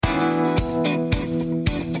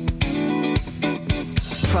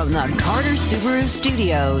From the Carter Subaru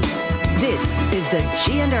Studios, this is the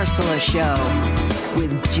G and Ursula Show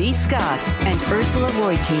with G. Scott and Ursula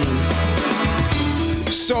Reutin.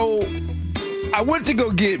 So I went to go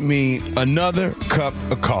get me another cup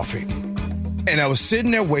of coffee. And I was sitting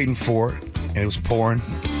there waiting for it, and it was pouring.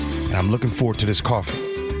 And I'm looking forward to this coffee.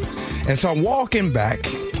 And so I'm walking back.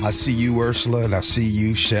 I see you, Ursula, and I see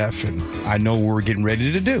you, Chef, and I know what we're getting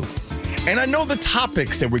ready to do. And I know the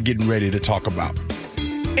topics that we're getting ready to talk about.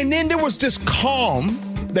 And then there was this calm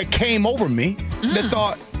that came over me that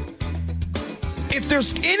thought, if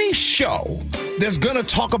there's any show that's going to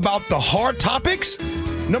talk about the hard topics,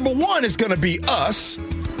 number one is going to be us.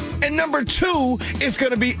 And number two is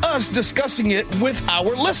going to be us discussing it with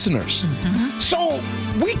our listeners. So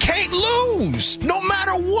we can't lose no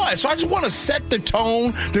matter what. So I just want to set the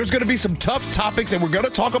tone. There's going to be some tough topics that we're going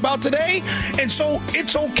to talk about today. And so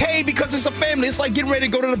it's okay because it's a family. It's like getting ready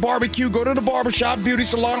to go to the barbecue, go to the barbershop, beauty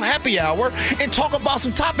salon, happy hour, and talk about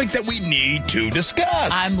some topics that we need to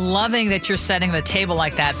discuss. I'm loving that you're setting the table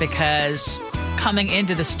like that because coming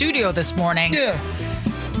into the studio this morning,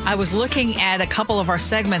 I was looking at a couple of our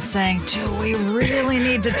segments saying, do we really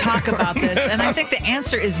need to talk about this? And I think the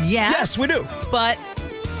answer is yes. Yes, we do. But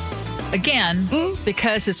again,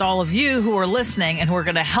 because it's all of you who are listening and who are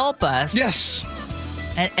going to help us. Yes.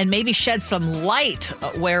 And maybe shed some light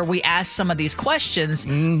where we ask some of these questions.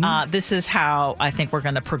 This is how I think we're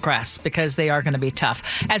going to progress because they are going to be tough.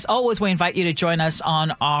 As always, we invite you to join us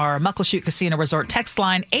on our Muckleshoot Casino Resort text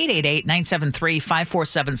line,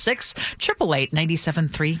 888-973-5476,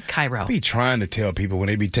 888-973 Cairo. I be trying to tell people when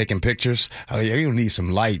they be taking pictures, you don't need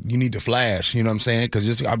some light. You need to flash. You know what I'm saying?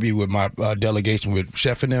 Because I'll be with my delegation with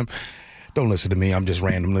Chef and them. Don't listen to me. I'm just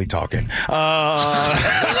randomly talking.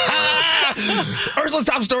 Ursula's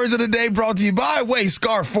Top Stories of the Day brought to you by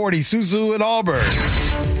Scar 40, Suzu and Auburn.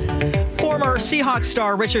 Former Seahawks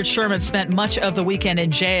star Richard Sherman spent much of the weekend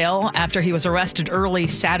in jail after he was arrested early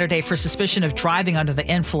Saturday for suspicion of driving under the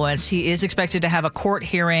influence. He is expected to have a court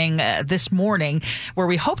hearing this morning where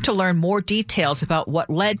we hope to learn more details about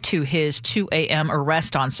what led to his 2 a.m.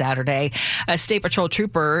 arrest on Saturday. A State Patrol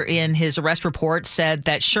trooper in his arrest report said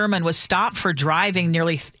that Sherman was stopped for driving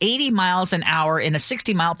nearly 80 miles an hour in a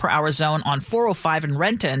 60-mile-per-hour zone on 405 in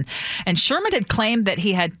Renton. And Sherman had claimed that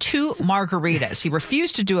he had 2 margaritas. He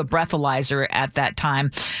refused to do a breathalyzer at that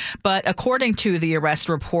time. But according to the arrest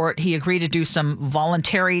report, he agreed to do some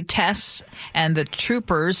voluntary tests, and the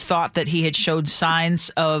troopers thought that he had showed signs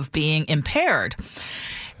of being impaired.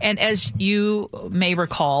 And as you may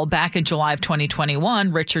recall, back in July of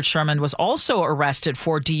 2021, Richard Sherman was also arrested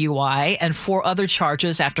for DUI and 4 other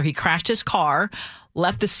charges after he crashed his car,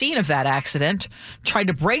 left the scene of that accident, tried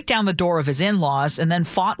to break down the door of his in-laws, and then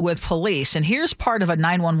fought with police. And here's part of a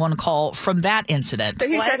 911 call from that incident.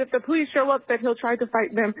 He said if the police show up, that he'll try to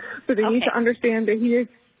fight them. So they need to understand that he is.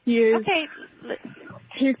 Okay.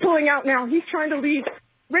 He's pulling out now. He's trying to leave.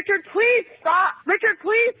 Richard, please stop. Richard,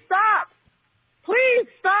 please stop. Please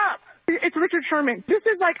stop. It's Richard Sherman. This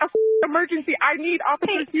is like a emergency. I need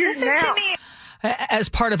officers here now. As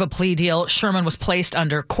part of a plea deal, Sherman was placed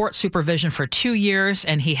under court supervision for 2 years,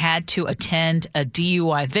 and he had to attend a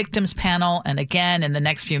DUI victims panel. And again, in the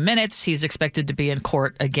next few minutes, he's expected to be in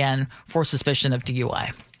court again for suspicion of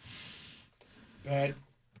DUI.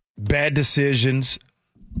 Bad decisions,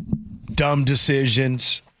 dumb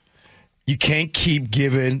decisions. You can't keep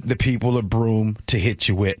giving the people a broom to hit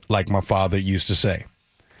you with, like my father used to say.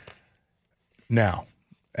 Now,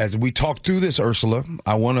 as we talk through this, Ursula,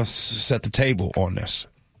 I want to set the table on this.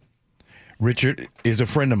 Richard is a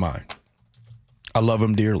friend of mine. I love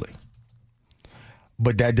him dearly.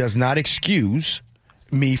 But that does not excuse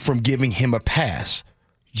me from giving him a pass.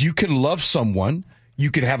 You can love someone,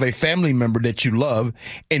 you can have a family member that you love,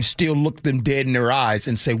 and still look them dead in their eyes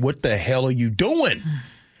and say, what the hell are you doing?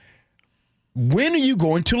 When are you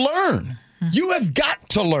going to learn? You have got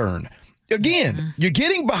to learn. Again, you're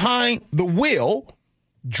getting behind the wheel,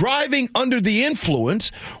 driving under the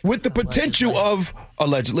influence with the potential of,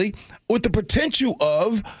 allegedly, with the potential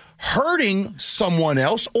of hurting someone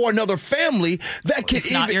else or another family that could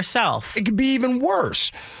even, not yourself. It could be even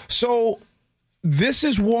worse. So this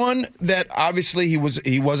is one that obviously he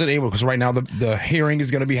wasn't able, because right now the hearing is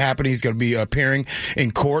going to be happening. He's going to be appearing in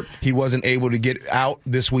court. He wasn't able to get out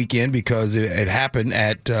this weekend because it happened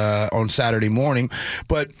on Saturday morning.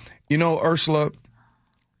 But, you know, Ursula,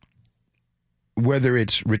 whether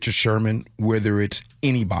it's Richard Sherman, whether it's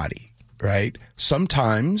anybody, right?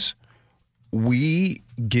 Sometimes we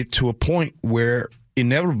get to a point where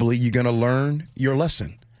inevitably you're going to learn your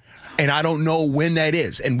lesson. And I don't know when that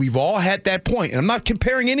is. And we've all had that point. And I'm not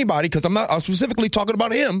comparing anybody because I'm specifically talking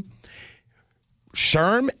about him.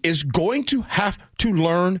 Sherm is going to have to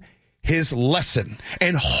learn his lesson.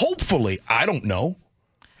 And hopefully, I don't know,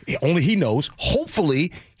 only he knows,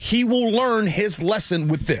 hopefully he will learn his lesson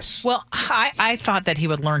with this. Well, I thought that he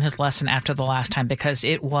would learn his lesson after the last time because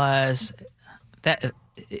it was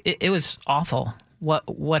awful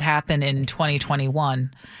what happened in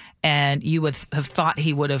 2021. And you would have thought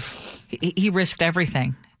he risked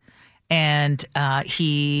everything. And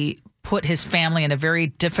he put his family in a very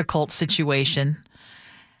difficult situation.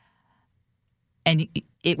 And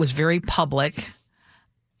it was very public.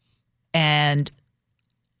 And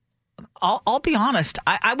I'll be honest,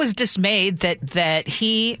 I was dismayed that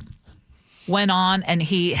he went on and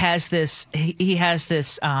he has this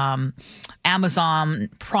Amazon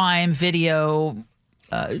Prime Video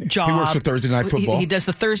job. He works for Thursday Night Football. He does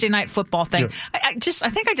the Thursday Night Football thing. Yeah. I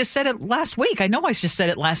think I just said it last week. I know I just said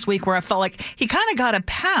it last week where I felt like he kind of got a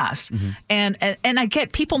pass. Mm-hmm. And I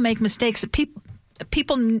get people make mistakes.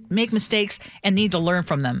 People make mistakes and need to learn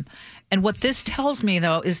from them. And what this tells me,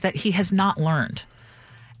 though, is that he has not learned.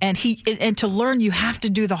 And to learn, you have to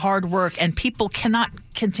do the hard work, and people cannot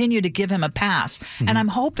continue to give him a pass. Mm-hmm. And I'm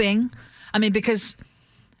hoping, because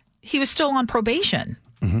he was still on probation.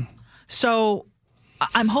 Mm-hmm. So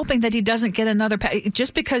I'm hoping that he doesn't get another pass.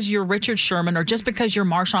 Just because you're Richard Sherman or just because you're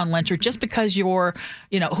Marshawn Lynch or just because you're,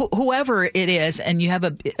 whoever it is and you have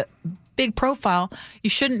a big profile, you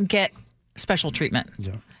shouldn't get special treatment.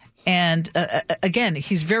 Yeah. And again,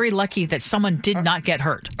 he's very lucky that someone did not get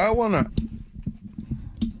hurt. I want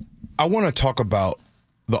to talk about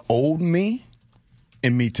the old me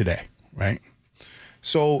and me today, right?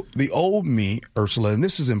 So the old me, Ursula, and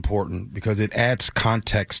this is important because it adds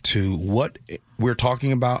context to what we're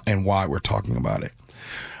talking about and why we're talking about it.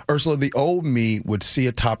 Ursula, the old me would see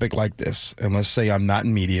a topic like this, and let's say I'm not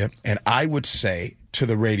in media, and I would say to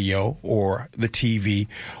the radio or the TV,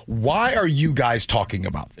 why are you guys talking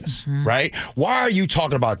about this, right? Why are you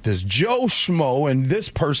talking about this? Joe Schmo and this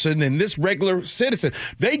person and this regular citizen,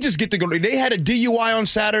 they just get to go. They had a DUI on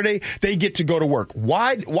Saturday. They get to go to work.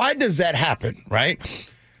 Why does that happen, right?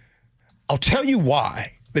 I'll tell you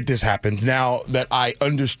why that this happens now that I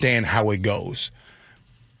understand how it goes.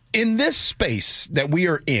 In this space that we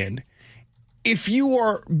are in, if you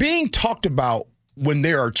are being talked about when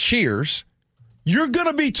there are cheers, you're going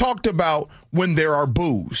to be talked about when there are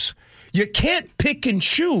boos. You can't pick and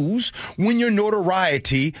choose when your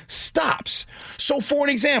notoriety stops. So, for an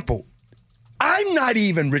example, I'm not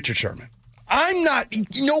even Richard Sherman. I'm not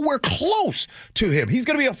nowhere close to him. He's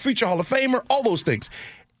going to be a future Hall of Famer, all those things.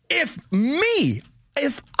 If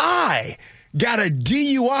I got a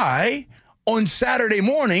DUI on Saturday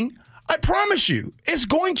morning, I promise you, it's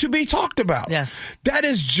going to be talked about. Yes. That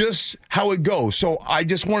is just how it goes. So I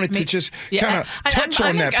just wanted to kind of touch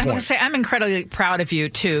on that point. I'm going to say I'm incredibly proud of you,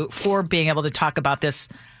 too, for being able to talk about this.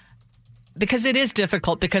 Because it is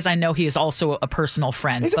difficult, because I know he is also a personal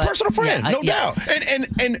friend. He's a personal friend, no doubt.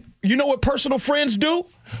 And you know what personal friends do?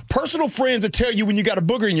 Personal friends will tell you when you got a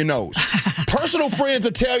booger in your nose. Personal friends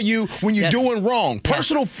will tell you when you're doing wrong.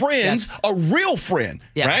 Personal friends, a real friend,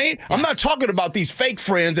 right? Yes. I'm not talking about these fake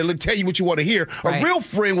friends that will tell you what you want to hear. A real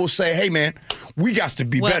friend will say, hey, man, we got to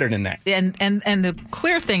be better than that. And the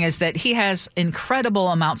clear thing is that he has incredible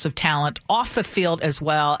amounts of talent off the field as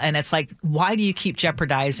well. And it's like, why do you keep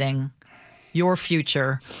jeopardizing your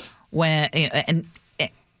future when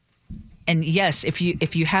and yes, if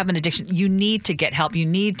you have an addiction, you need to get help. You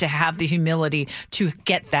need to have the humility to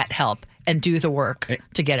get that help and do the work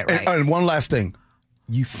to get it right. And one last thing.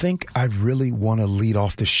 You think I really want to lead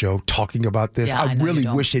off the show talking about this? Yeah, I really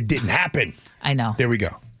wish it didn't happen. I know. There we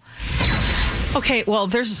go. Okay, well,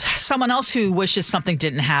 there's someone else who wishes something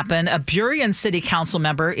didn't happen. A Burien City Council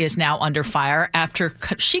member is now under fire after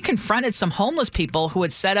she confronted some homeless people who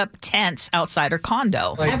had set up tents outside her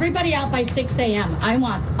condo. Everybody out by 6 a.m. I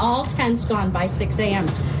want all tents gone by 6 a.m.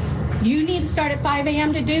 You need to start at 5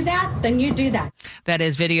 a.m. to do that, then you do that. That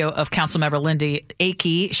is video of Councilmember Lindy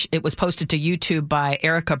Akey. It was posted to YouTube by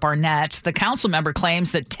Erica Barnett. The council member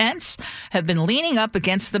claims that tents have been leaning up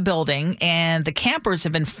against the building and the campers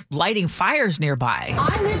have been lighting fires nearby.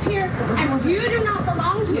 I live here and you do not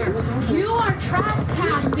belong here. You are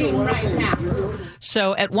trespassing right now.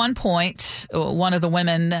 So at one point, one of the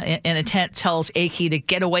women in a tent tells Akey to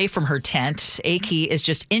get away from her tent. Akey is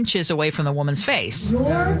just inches away from the woman's face. You're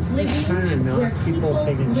living where people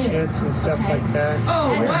taking shits and stuff like that.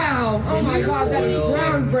 Oh, wow. Oh, my God. That is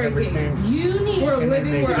groundbreaking. You need We're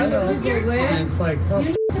living where other people live. It's like,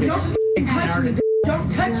 Don't touch me.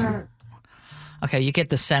 Don't touch me. Okay, you get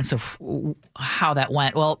the sense of how that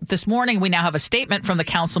went. Well, this morning we now have a statement from the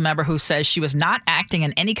council member who says she was not acting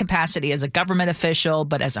in any capacity as a government official,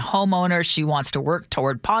 but as a homeowner. She wants to work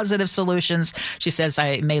toward positive solutions. She says,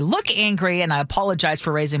 I may look angry and I apologize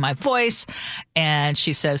for raising my voice. And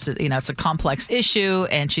she says that, it's a complex issue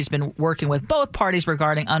and she's been working with both parties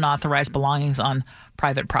regarding unauthorized belongings on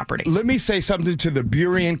private property. Let me say something to the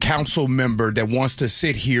Burien Council member that wants to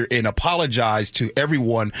sit here and apologize to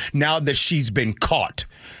everyone now that she's been caught.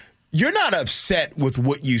 You're not upset with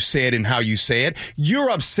what you said and how you said. You're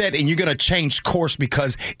upset and you're going to change course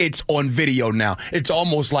because it's on video now. It's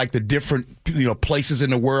almost like the different places in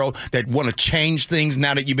the world that want to change things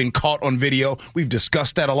now that you've been caught on video. We've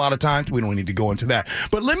discussed that a lot of times. We don't need to go into that.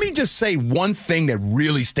 But let me just say one thing that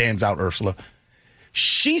really stands out, Ursula.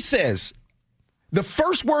 She says, the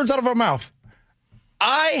first words out of her mouth,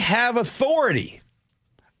 I have authority.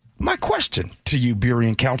 My question to you,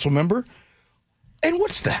 Burien Council member, and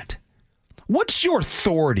what's that? What's your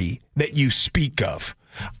authority that you speak of?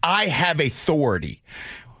 I have authority.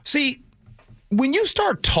 See, when you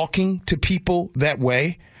start talking to people that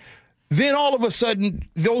way, then all of a sudden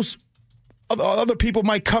those other people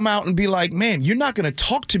might come out and be like, man, you're not going to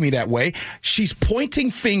talk to me that way. She's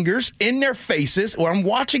pointing fingers in their faces, or I'm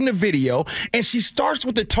watching the video, and she starts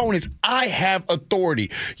with the tone is, I have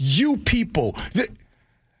authority. You people.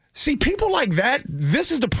 See, people like that,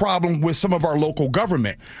 this is the problem with some of our local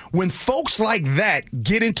government. When folks like that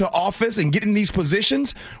get into office and get in these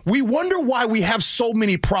positions, we wonder why we have so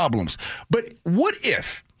many problems. But what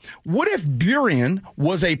if Burien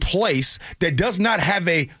was a place that does not have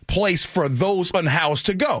a place for those unhoused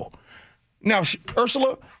to go? Now,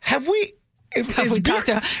 Ursula, have we talked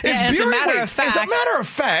to? As a matter of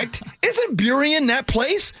fact, isn't Burien that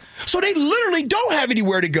place? So they literally don't have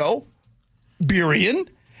anywhere to go. Burien.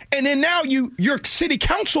 And then now your city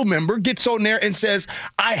council member gets on there and says,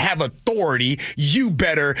 I have authority, you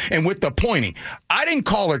better, and with the pointing. I didn't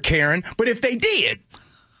call her Karen, but if they did.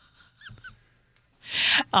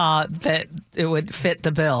 That it would fit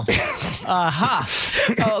the bill.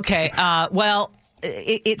 Okay. Well,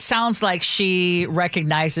 it sounds like she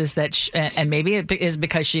recognizes that, and maybe it is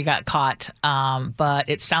because she got caught, but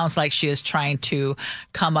it sounds like she is trying to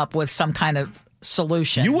come up with some kind of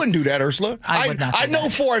solution. You wouldn't do that, Ursula. I would not. I know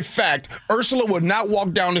for a fact Ursula would not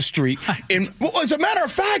walk down the street. And as a matter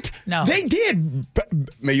of fact, no. They did.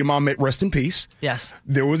 May your mom rest in peace. Yes.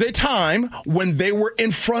 There was a time when they were in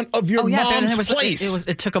front of your mom's place.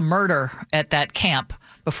 It took a murder at that camp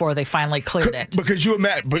before they finally cleared it. Because you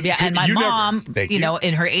imagine. And my mom,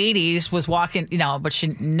 in her 80s was walking, but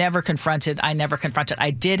she never confronted. I never confronted. I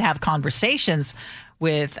did have conversations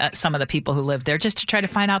with some of the people who lived there just to try to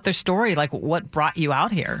find out their story, like what brought you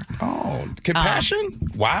out here. Oh, compassion?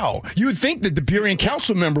 Wow. You would think that the Burien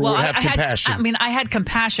Council member would have compassion. I had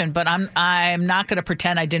compassion, but I'm not going to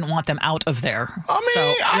pretend I didn't want them out of there.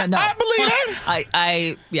 I believe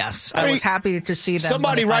that. Yes. I was happy to see them.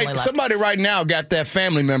 Somebody right now got that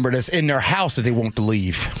family member that's in their house that they want to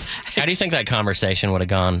leave. How do you think that conversation would have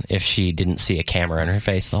gone if she didn't see a camera in her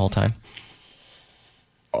face the whole time?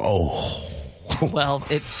 Oh. Well,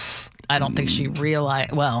 I don't think she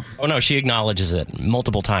realized. Well, oh no, she acknowledges it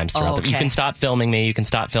multiple times throughout. You can stop filming me. You can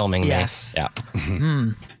stop filming me. Yes. Yeah.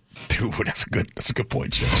 Dude, that's a good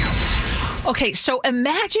point, Joe. Okay, so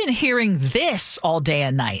imagine hearing this all day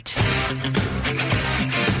and night.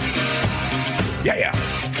 Yeah.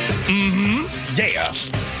 Mm-hmm. Yeah.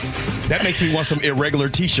 That makes me want some irregular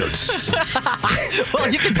T-shirts.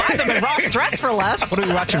 Well, you can buy them at Ross Dress for less. What are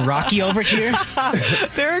we watching, Rocky over here?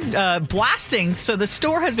 They're blasting. So the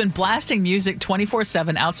store has been blasting music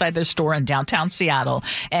 24/7 outside their store in downtown Seattle,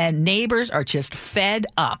 and neighbors are just fed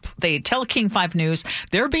up. They tell King 5 News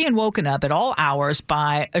they're being woken up at all hours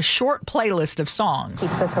by a short playlist of songs.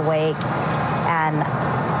 Keeps us awake, and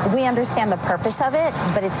we understand the purpose of it,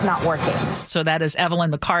 but it's not working. So that is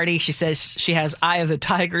Evelyn McCarty. She says she has Eye of the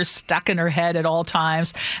Tiger stuck in her head at all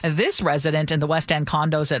times. And this resident in the West End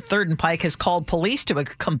condos at 3rd and Pike has called police to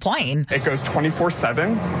complain. It goes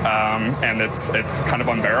 24/7, and it's kind of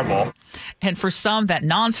unbearable. And for some, that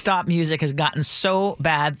nonstop music has gotten so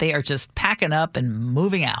bad, they are just packing up and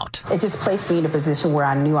moving out. It just placed me in a position where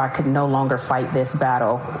I knew I could no longer fight this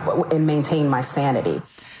battle and maintain my sanity.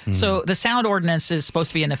 So the sound ordinance is supposed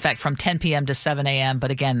to be in effect from 10 p.m. to 7 a.m. But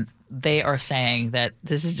again, they are saying that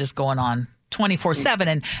this is just going on 24/7.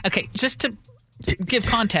 And okay, just to give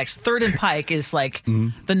context, 3rd and Pike is like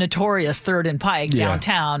the notorious 3rd and Pike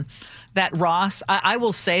downtown. That Ross, I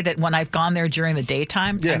will say that when I've gone there during the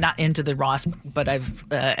daytime, I'm not into the Ross, but I've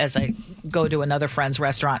as I go to another friend's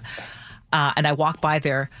restaurant, and I walk by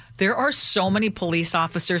there are so many police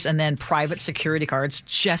officers and then private security guards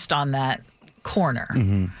just on that corner.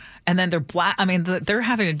 Mm-hmm. And then they're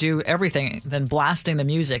having to do everything, then blasting the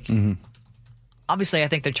music. Mm-hmm. Obviously, I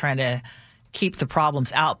think they're trying to keep the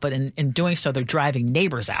problems out, but in doing so, they're driving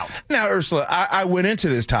neighbors out. Now, Ursula, I went into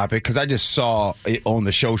this topic because I just saw it on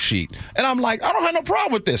the show sheet, and I'm like, I don't have no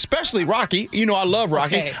problem with this, especially Rocky. You know, I love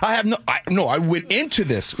Rocky. Okay. I went into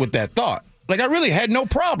this with that thought. Like, I really had no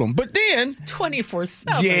problem. But then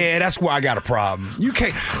 24/7. Yeah, that's where I got a problem. You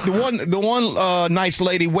can't. The one nice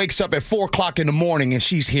lady wakes up at 4:00 in the morning and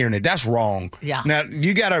she's hearing it. That's wrong. Yeah. Now,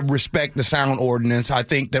 you got to respect the sound ordinance. I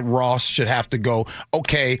think that Ross should have to go,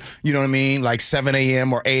 okay, you know what I mean? Like 7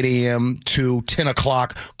 a.m. or 8 a.m. to 10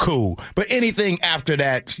 o'clock, cool. But anything after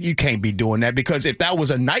that, you can't be doing that, because if that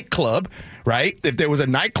was a nightclub, right? If there was a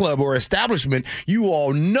nightclub or establishment, you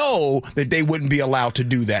all know that they wouldn't be allowed to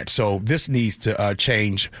do that. So this needs to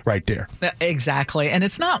change right there. Exactly. And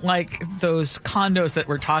it's not like those condos that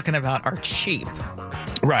we're talking about are cheap.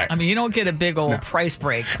 Right. I mean, you don't get a big old price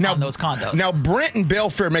break on those condos. Now, Brent in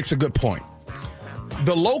Belfair makes a good point.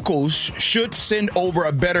 The locals should send over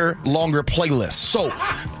a better, longer playlist. So,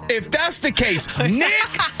 if that's the case, Nick,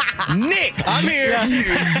 I'm here. Yes.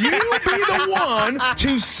 You be the one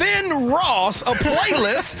to send Ross a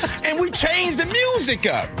playlist, and we change the music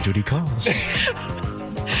up. Duty calls.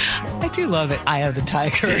 I do love it. Eye of the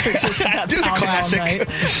Tiger. Just It's a classic.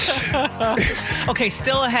 Okay,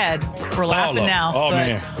 still ahead. We're laughing now. Oh,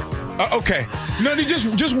 man. Okay. No,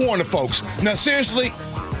 just warn the folks. Now, seriously,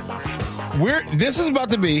 this is about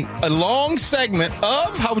to be a long segment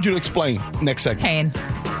of, how would you explain next segment? Pain.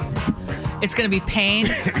 It's going to be pain,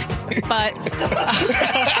 but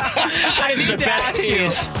I need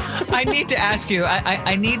to ask you.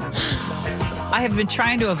 I have been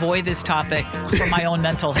trying to avoid this topic for my own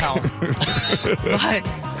mental health, but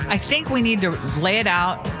I think we need to lay it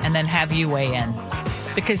out and then have you weigh in.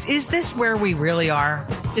 Because is this where we really are?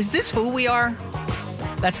 Is this who we are?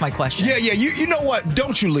 That's my question. Yeah. You know what?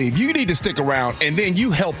 Don't you leave. You need to stick around, and then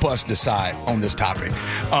you help us decide on this topic.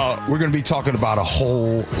 We're going to be talking about a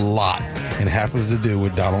whole lot, and it happens to do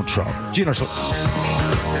with Donald Trump. Gina,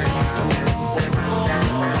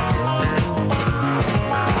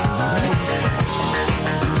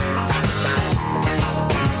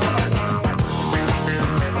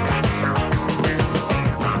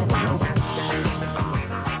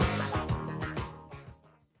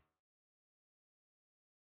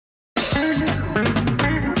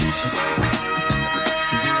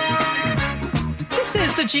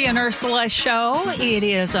 G and Ursula show. It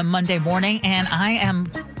is a Monday morning, and I am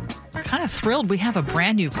kind of thrilled. We have a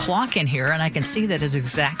brand new clock in here, and I can see that it's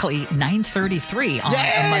exactly 9:33 on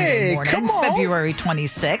a Monday morning, February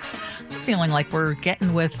 26th. I'm feeling like we're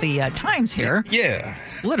getting with the times here. Yeah.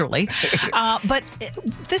 Literally. But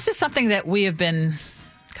this is something that we have been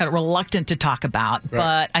kind of reluctant to talk about,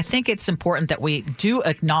 but I think it's important that we do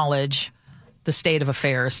acknowledge the state of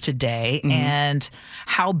affairs today and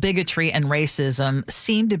how bigotry and racism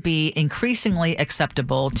seem to be increasingly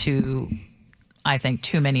acceptable to, I think,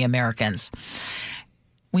 too many Americans.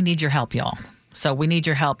 We need your help, y'all. So we need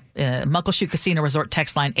your help. Muckleshoot Casino Resort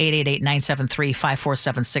text line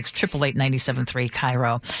 888-973-5476, 888-973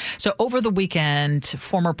 Cairo. So over the weekend,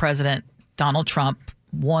 former President Donald Trump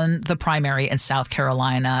won the primary in South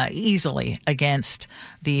Carolina easily against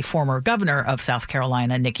the former governor of South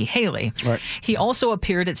Carolina, Nikki Haley. Right. He also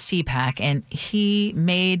appeared at CPAC, and he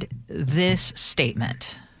made this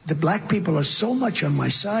statement. The black people are so much on my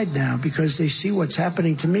side now because they see what's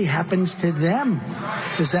happening to me happens to them.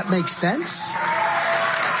 Does that make sense?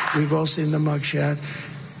 We've all seen the mugshot.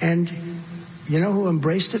 And you know who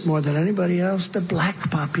embraced it more than anybody else? The black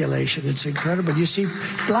population. It's incredible. You see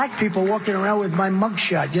black people walking around with my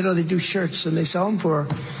mugshot. You know, they do shirts and they sell them for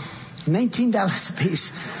 $19 a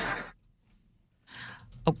piece.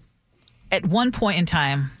 Oh, at one point in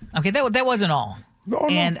time, okay, that wasn't all. No.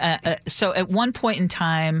 And so at one point in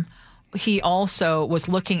time, he also was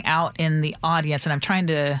looking out in the audience, and I'm trying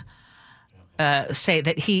to say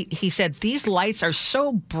that he said, these lights are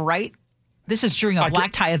so bright. This is during a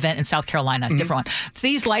black tie event in South Carolina, a different one.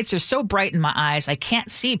 These lights are so bright in my eyes, I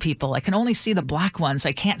can't see people. I can only see the black ones.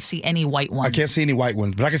 I can't see any white ones. I can't see any white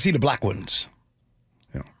ones, but I can see the black ones.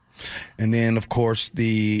 Yeah. And then, of course,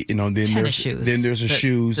 then there's shoes. Then there's the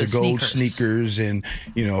shoes, the gold sneakers, and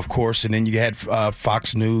of course, and then you had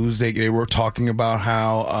Fox News. They were talking about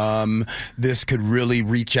how this could really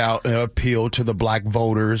reach out and appeal to the black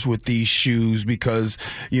voters with these shoes because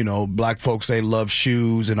black folks, they love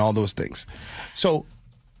shoes and all those things. So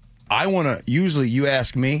I want to. Usually, you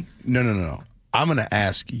ask me. No. I'm going to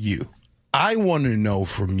ask you. I want to know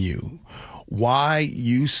from you why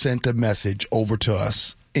you sent a message over to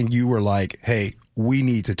us and you were like, hey, we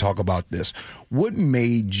need to talk about this. What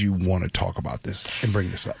made you want to talk about this and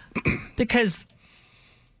bring this up? Because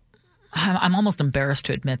I'm almost embarrassed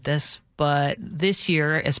to admit this, but this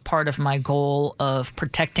year, as part of my goal of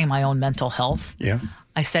protecting my own mental health,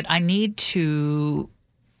 I said I need to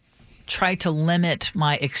try to limit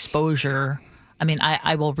my exposure. I mean,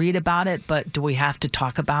 I will read about it, but do we have to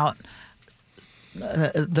talk about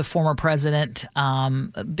the former president?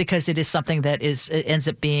 Because it is something that ends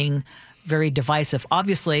up being very divisive.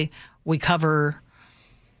 Obviously, we cover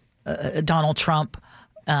Donald Trump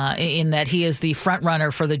in that he is the front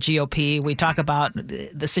runner for the GOP. We talk about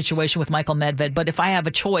the situation with Michael Medved. But if I have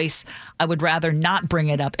a choice, I would rather not bring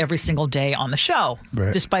it up every single day on the show,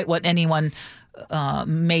 despite what anyone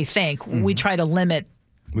may think. We try to limit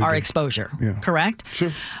our exposure, correct?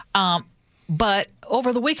 Sure. But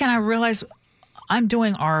over the weekend, I realized I'm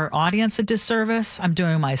doing our audience a disservice. I'm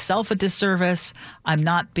doing myself a disservice. I'm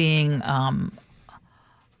not being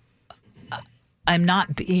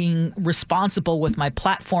responsible with my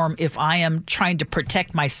platform if I am trying to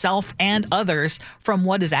protect myself and others from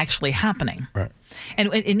what is actually happening. Right.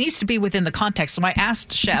 And it needs to be within the context. So I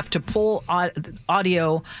asked Chef to pull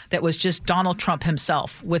audio that was just Donald Trump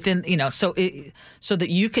himself within, so that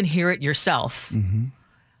you can hear it yourself. Mm-hmm.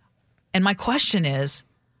 And my question is,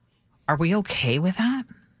 are we okay with that?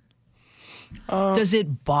 Does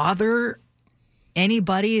it bother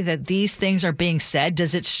anybody that these things are being said?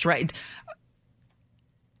 Does it strike?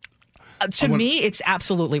 To me, it's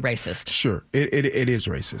absolutely racist. Sure, it is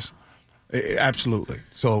racist. Absolutely.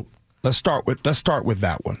 So let's start with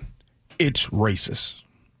that one. It's racist.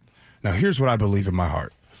 Now, here's what I believe in my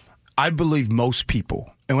heart. I believe most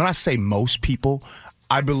people, and when I say most people,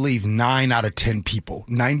 I believe 9 out of 10 people,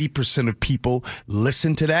 90% of people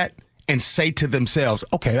listen to that and say to themselves,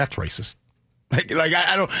 "Okay, that's racist." Like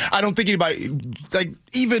I don't think anybody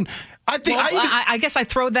even. I guess I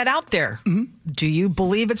throw that out there. Mm-hmm. Do you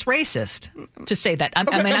believe it's racist to say that? I'm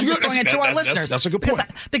just throwing it to our listeners. That's a good point.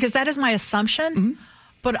 Because that is my assumption. Mm-hmm.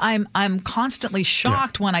 But I'm constantly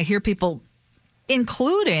shocked when I hear people,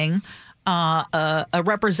 including a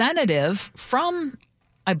representative from,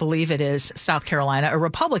 I believe it is South Carolina, a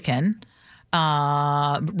Republican,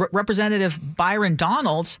 Representative Byron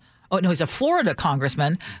Donalds. Oh, no, he's a Florida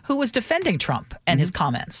congressman who was defending Trump and his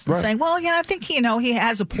comments and saying, well, I think, he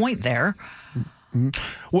has a point there. Mm-hmm.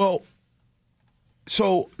 Well,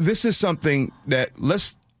 so this is something that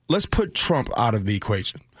let's put Trump out of the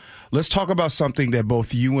equation. Let's talk about something that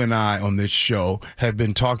both you and I on this show have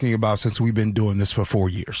been talking about since we've been doing this for 4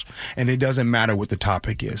 years. And it doesn't matter what the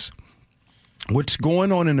topic is. What's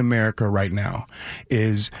going on in America right now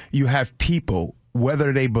is you have people,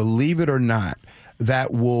 whether they believe it or not,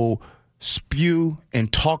 that will spew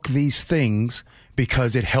and talk these things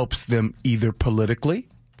because it helps them either politically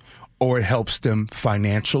or it helps them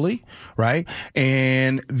financially, right?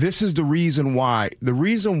 And this is the reason why the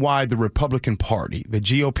Republican Party, the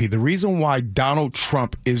GOP, the reason why Donald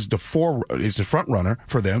Trump is the front runner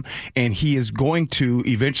for them, and he is going to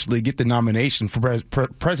eventually get the nomination for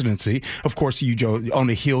presidency, of course, on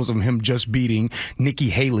the heels of him just beating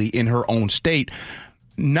Nikki Haley in her own state.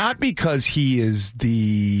 Not because he is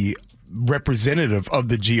the representative of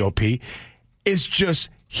the GOP. It's just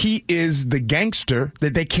he is the gangster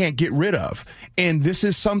that they can't get rid of. And this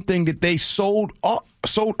is something that they sold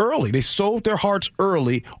early. They sold their hearts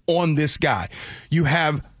early on this guy. You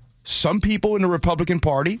have some people in the Republican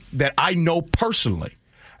Party that I know personally.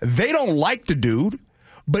 They don't like the dude,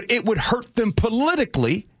 but it would hurt them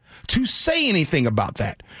politically to say anything about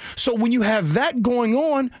that. So when you have that going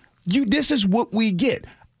on, this is what we get.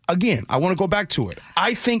 Again, I want to go back to it.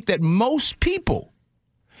 I think that most people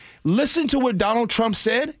listen to what Donald Trump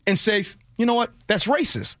said and says, you know what, that's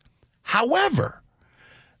racist. However,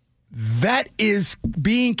 that is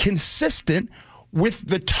being consistent with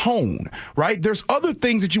the tone, right? There's other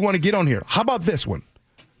things that you want to get on here. How about this one?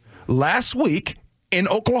 Last week in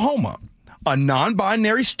Oklahoma, a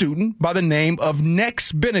non-binary student by the name of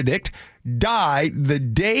Nex Benedict died the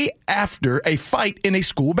day after a fight in a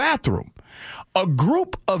school bathroom. A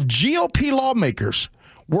group of GOP lawmakers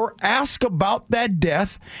were asked about that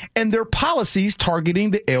death and their policies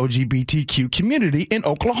targeting the LGBTQ community in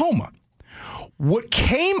Oklahoma. What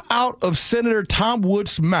came out of Senator Tom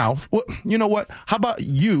Woods' mouth, well, you know what? How about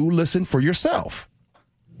you listen for yourself?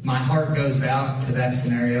 My heart goes out to that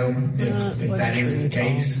scenario if that is the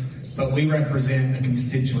case, but we represent a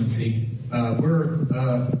constituency. We're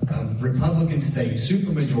a Republican state,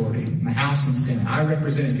 supermajority in the House and Senate. I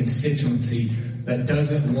represent a constituency that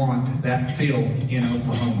doesn't want that filth in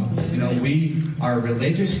Oklahoma. You know, we are a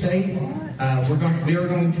religious state. We are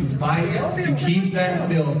going to fight to keep that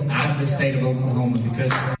filth out of the state of Oklahoma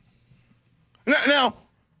because... Now,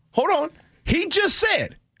 hold on. He just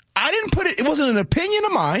said, I didn't put it, it wasn't an opinion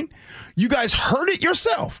of mine. You guys heard it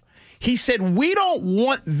yourself. He said, we don't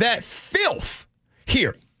want that filth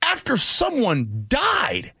here. After someone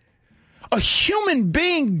died, a human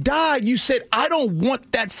being died, you said, I don't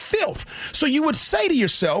want that filth. So you would say to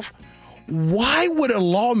yourself, why would a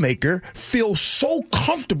lawmaker feel so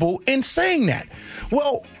comfortable in saying that?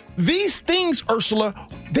 Well, these things, Ursula,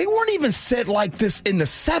 they weren't even said like this in the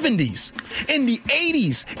 70s, in the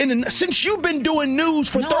 80s, since you've been doing news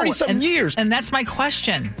for 30-something years. And that's my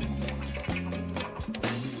question.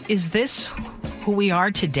 Is this who we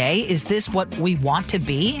are today? Is this what we want to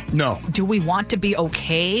be? No. Do we want to be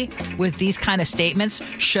okay with these kind of statements?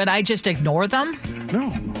 Should I just ignore them?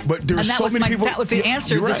 No. But there's so many people. That was the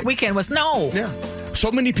answer this weekend was no. Yeah.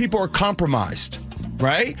 So many people are compromised,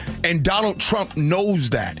 right? And Donald Trump knows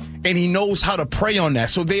that. And he knows how to prey on that.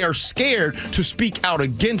 So they are scared to speak out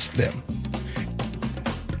against them.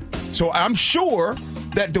 So I'm sure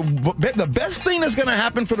that the best thing that's going to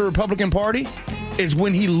happen for the Republican Party is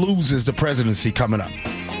when he loses the presidency coming up.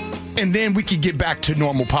 And then we could get back to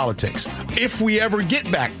normal politics, if we ever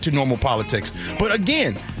get back to normal politics. But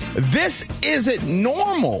again, this isn't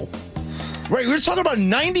normal, right? We're talking about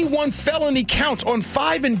 91 felony counts on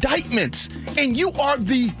 5 indictments. And you're going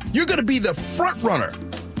to be the front runner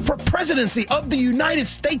for presidency of the United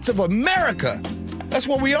States of America. That's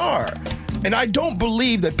what we are. And I don't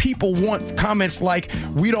believe that people want comments like,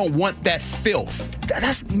 we don't want that filth.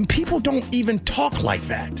 People don't even talk like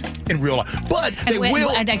that in real life. But they will.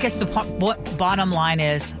 And I guess the bottom line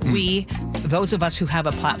is we, those of us who have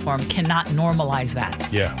a platform, cannot normalize that.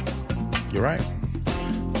 Yeah, you're right.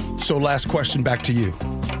 So last question back to you.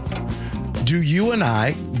 Do you and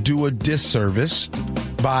I do a disservice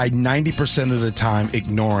by 90% of the time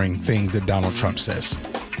ignoring things that Donald Trump says?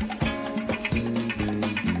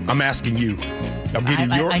 I'm asking you. I'm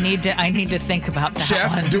getting your. I need to think about that.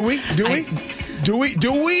 Chef, one. Do we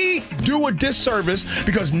do a disservice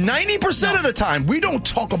because 90% of the time we don't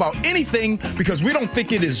talk about anything because we don't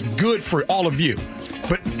think it is good for all of you.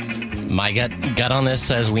 But my gut on this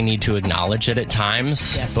says we need to acknowledge it at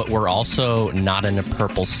times, yes. But we're also not in a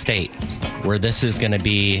purple state where this is going to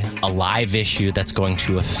be a live issue that's going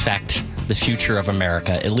to affect the future of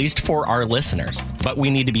America, at least for our listeners. But we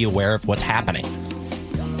need to be aware of what's happening.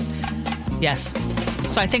 Yes.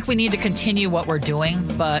 So I think we need to continue what we're doing,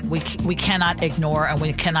 but we cannot ignore and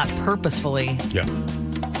we cannot purposefully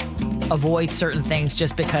avoid certain things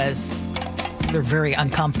just because they're very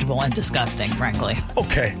uncomfortable and disgusting, frankly.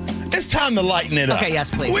 Okay. It's time to lighten it up. Okay, yes,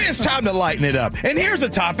 please. It's time to lighten it up. And here's a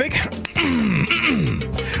topic.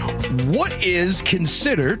 What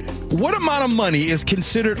amount of money is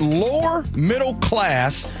considered lower middle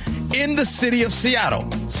class in the city of Seattle?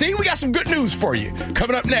 See, we got some good news for you.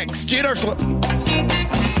 Coming up next, G and Ursula.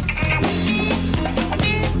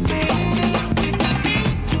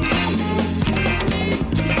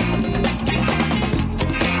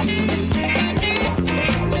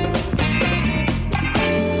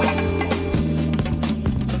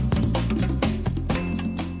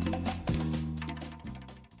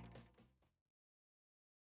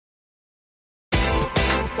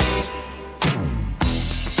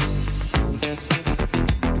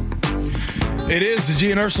 It is the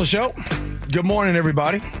G and Ursula Show. Good morning,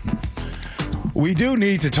 everybody. We do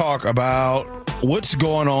need to talk about what's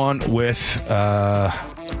going on with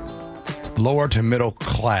lower to middle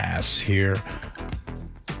class here.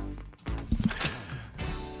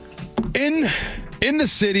 In the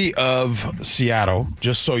city of Seattle,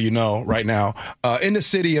 just so you know right now, in the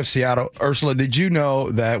city of Seattle, Ursula, did you know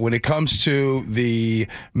that when it comes to the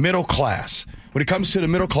middle class,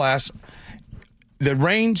 the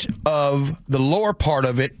range of the lower part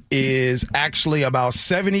of it is actually about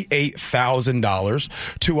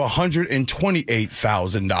 $78,000 to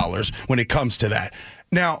 $128,000 when it comes to that.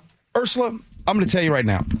 Now, Ursula, I'm going to tell you right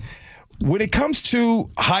now, when it comes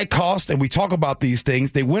to high cost, and we talk about these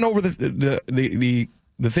things, they went over the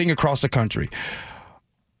thing across the country.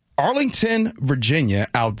 Arlington, Virginia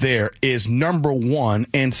out there is number 1,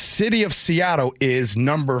 and city of Seattle is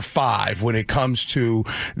number 5 when it comes to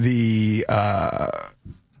the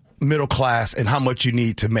middle class and how much you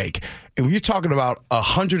need to make. And when you're talking about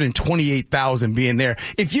 $128,000 being there,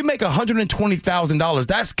 if you make $120,000,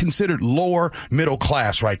 that's considered lower middle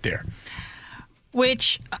class right there.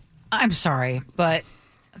 Which, I'm sorry, but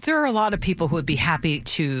there are a lot of people who would be happy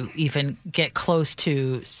to even get close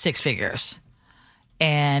to 6 figures.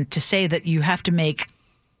 And to say that you have to make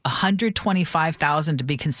 $125,000 to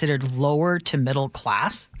be considered lower to middle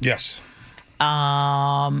class. Yes.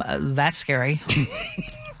 That's scary.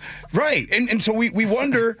 Right. And so we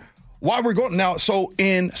wonder why we're going now. So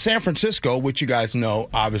in San Francisco, which you guys know,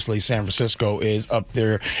 obviously San Francisco is up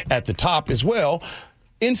there at the top as well.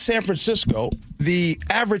 In San Francisco, the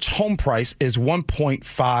average home price is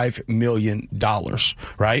 $1.5 million,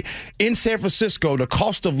 right? In San Francisco, the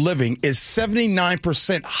cost of living is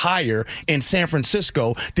 79% higher in San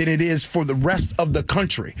Francisco than it is for the rest of the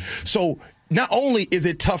country. So not only is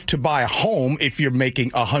it tough to buy a home if you're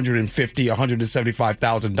making $150,000,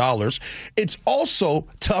 $175,000, it's also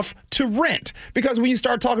tough to rent, because when you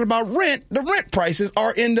start talking about rent, the rent prices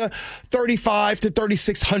are in the $3,500 to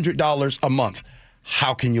 $3,600 a month.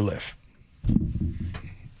 How can you live?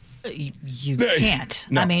 You can't.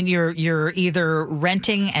 No. I mean, you're either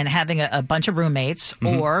renting and having a bunch of roommates,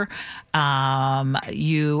 or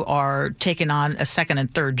you are taking on a second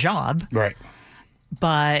and third job. Right.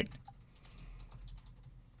 But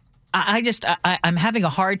I'm having a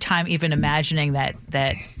hard time even imagining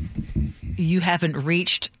that you haven't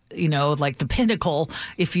reached, like the pinnacle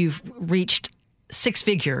if you've reached six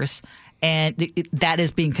figures. And that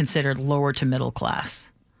is being considered lower to middle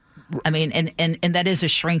class. I mean, and that is a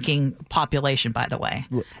shrinking population, by the way.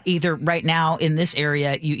 Either right now in this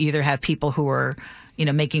area, you either have people who are,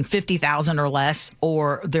 making $50,000 or less,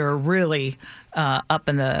 or they're really up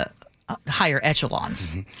in the higher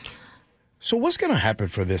echelons. Mm-hmm. So what's going to happen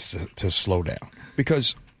for this to slow down?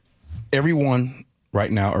 Because everyone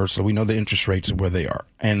right now, Ursula, we know the interest rates are where they are.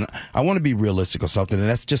 And I want to be realistic or something, and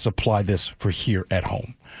let's just apply this for here at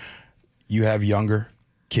home. You have younger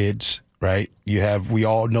kids, right? We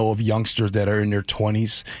all know of youngsters that are in their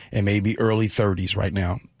 20s and maybe early 30s right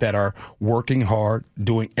now that are working hard,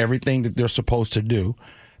 doing everything that they're supposed to do.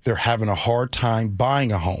 They're having a hard time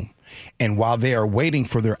buying a home. And while they are waiting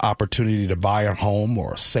for their opportunity to buy a home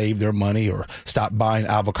or save their money or stop buying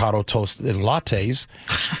avocado toast and lattes,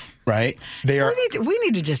 right? We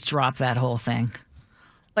need to just drop that whole thing.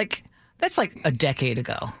 That's like a decade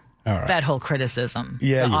ago. All right. That whole criticism,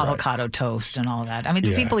 the avocado toast and all that. I mean,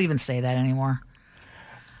 do people even say that anymore?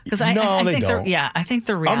 Because I think don't. I think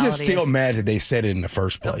the reality I'm just still mad that they said it in the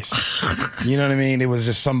first place. You know what I mean? It was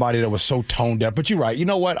just somebody that was so tone deaf. But you're right. You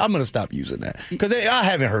know what? I'm going to stop using that because I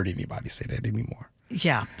haven't heard anybody say that anymore.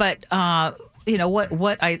 Yeah, but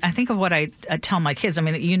what I think of what I tell my kids. I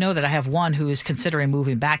mean, that I have one who is considering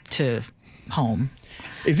moving back to home.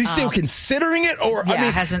 Is he still considering it, or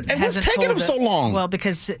hasn't what's taking him so long? Well,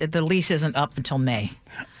 because the lease isn't up until May.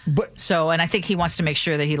 And I think he wants to make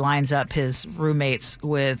sure that he lines up his roommates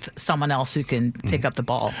with someone else who can pick up the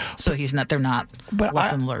ball, so they're not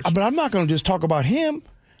left in the lurch. But I'm not going to just talk about him.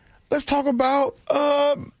 Let's talk about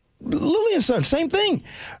Lillian's son. Same thing.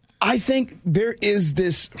 I think there is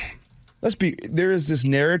this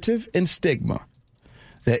narrative and stigma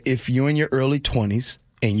that if you're in your early 20s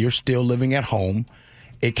and you're still living at home,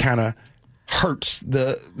 it kind of hurts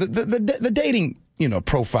the dating,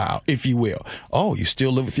 profile, if you will. Oh, you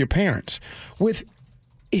still live with your parents.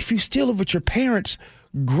 If you still live with your parents,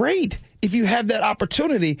 great if you have that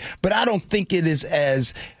opportunity, but I don't think it is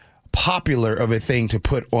as popular of a thing to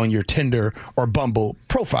put on your Tinder or Bumble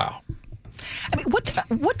profile. I mean,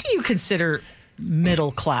 what do you consider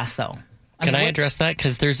middle class, though? Can I address that?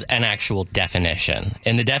 Because there's an actual definition.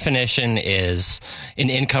 And the definition is an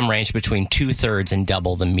income range between 2/3 and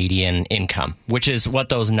double the median income, which is what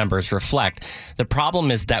those numbers reflect. The problem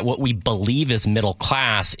is that what we believe is middle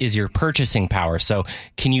class is your purchasing power. So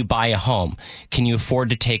can you buy a home? Can you afford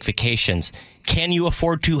to take vacations? Can you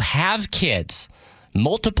afford to have kids?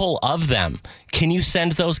 Multiple of them. Can you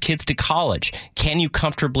send those kids to college? Can you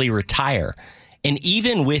comfortably retire? And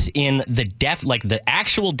even within the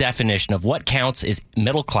actual definition of what counts as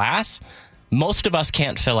middle class, most of us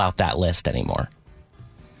can't fill out that list anymore.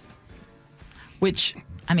 Which,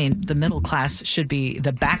 I mean, the middle class should be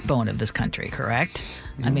the backbone of this country, correct?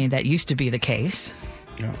 Mm-hmm. I mean, that used to be the case.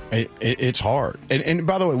 Yeah, it's hard. And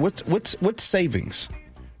by the way, what's savings?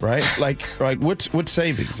 Right? Like what's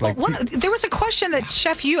savings? There was a question that,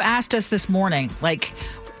 Chef, you asked us this morning.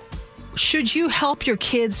 Should you help your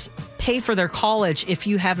kids pay for their college if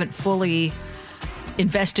you haven't fully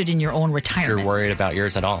invested in your own retirement? You're worried about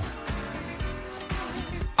yours at all?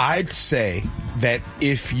 I'd say that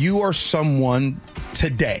if you are someone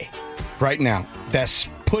today, right now, that's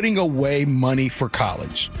putting away money for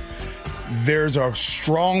college, there's a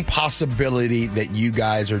strong possibility that you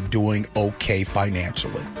guys are doing okay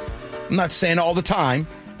financially. I'm not saying all the time.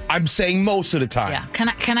 I'm saying most of the time. Yeah.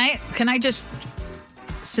 Can I just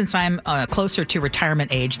since I'm closer to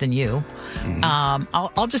retirement age than you,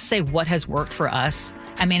 I'll just say what has worked for us.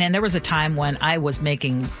 I mean, and there was a time when I was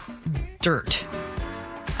making dirt.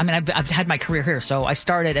 I mean, I've had my career here, so I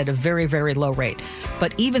started at a very, very low rate.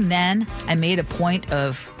 But even then, I made a point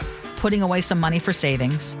of putting away some money for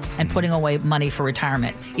savings and putting away money for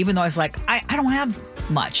retirement, even though I was like, I don't have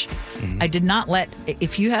much. I did not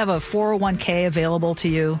if you have a 401k available to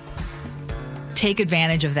you, take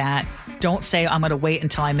advantage of that. Don't say, I'm going to wait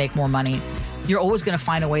until I make more money. You're always going to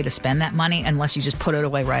find a way to spend that money unless you just put it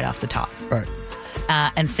away right off the top. Right.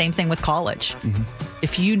 And same thing with college.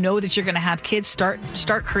 If you know that you're going to have kids, start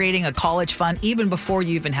creating a college fund even before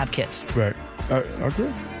you even have kids. Right. I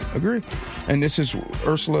agree. And this is,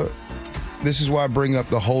 Ursula, this is why I bring up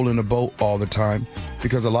the hole in the boat all the time,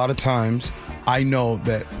 because a lot of times I know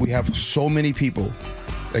that we have so many people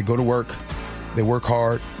that go to work, they work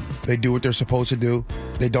hard, they do what they're supposed to do,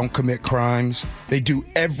 they don't commit crimes, they do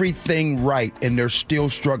everything right, and they're still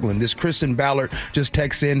struggling. This Kristen Ballard just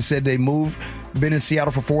texted in, said they been in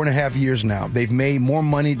Seattle for 4.5 years now. They've made more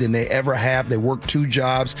money than they ever have. They work 2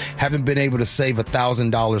 jobs, haven't been able to save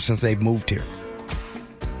 $1,000 since they've moved here.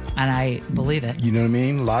 And I believe it. You know what I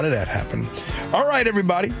mean? A lot of that happened. All right,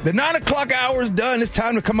 everybody. The 9 o'clock hour is done. It's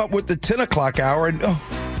time to come up with the 10 o'clock hour. And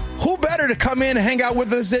who better to come in and hang out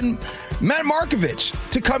with us than Matt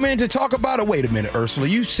Markovich to come in to talk about it? Wait a minute, Ursula.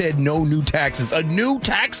 You said no new taxes. A new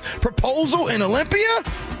tax proposal in Olympia?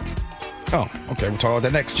 Oh, okay. We'll talk about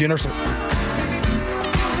that next. Jen, Ursula.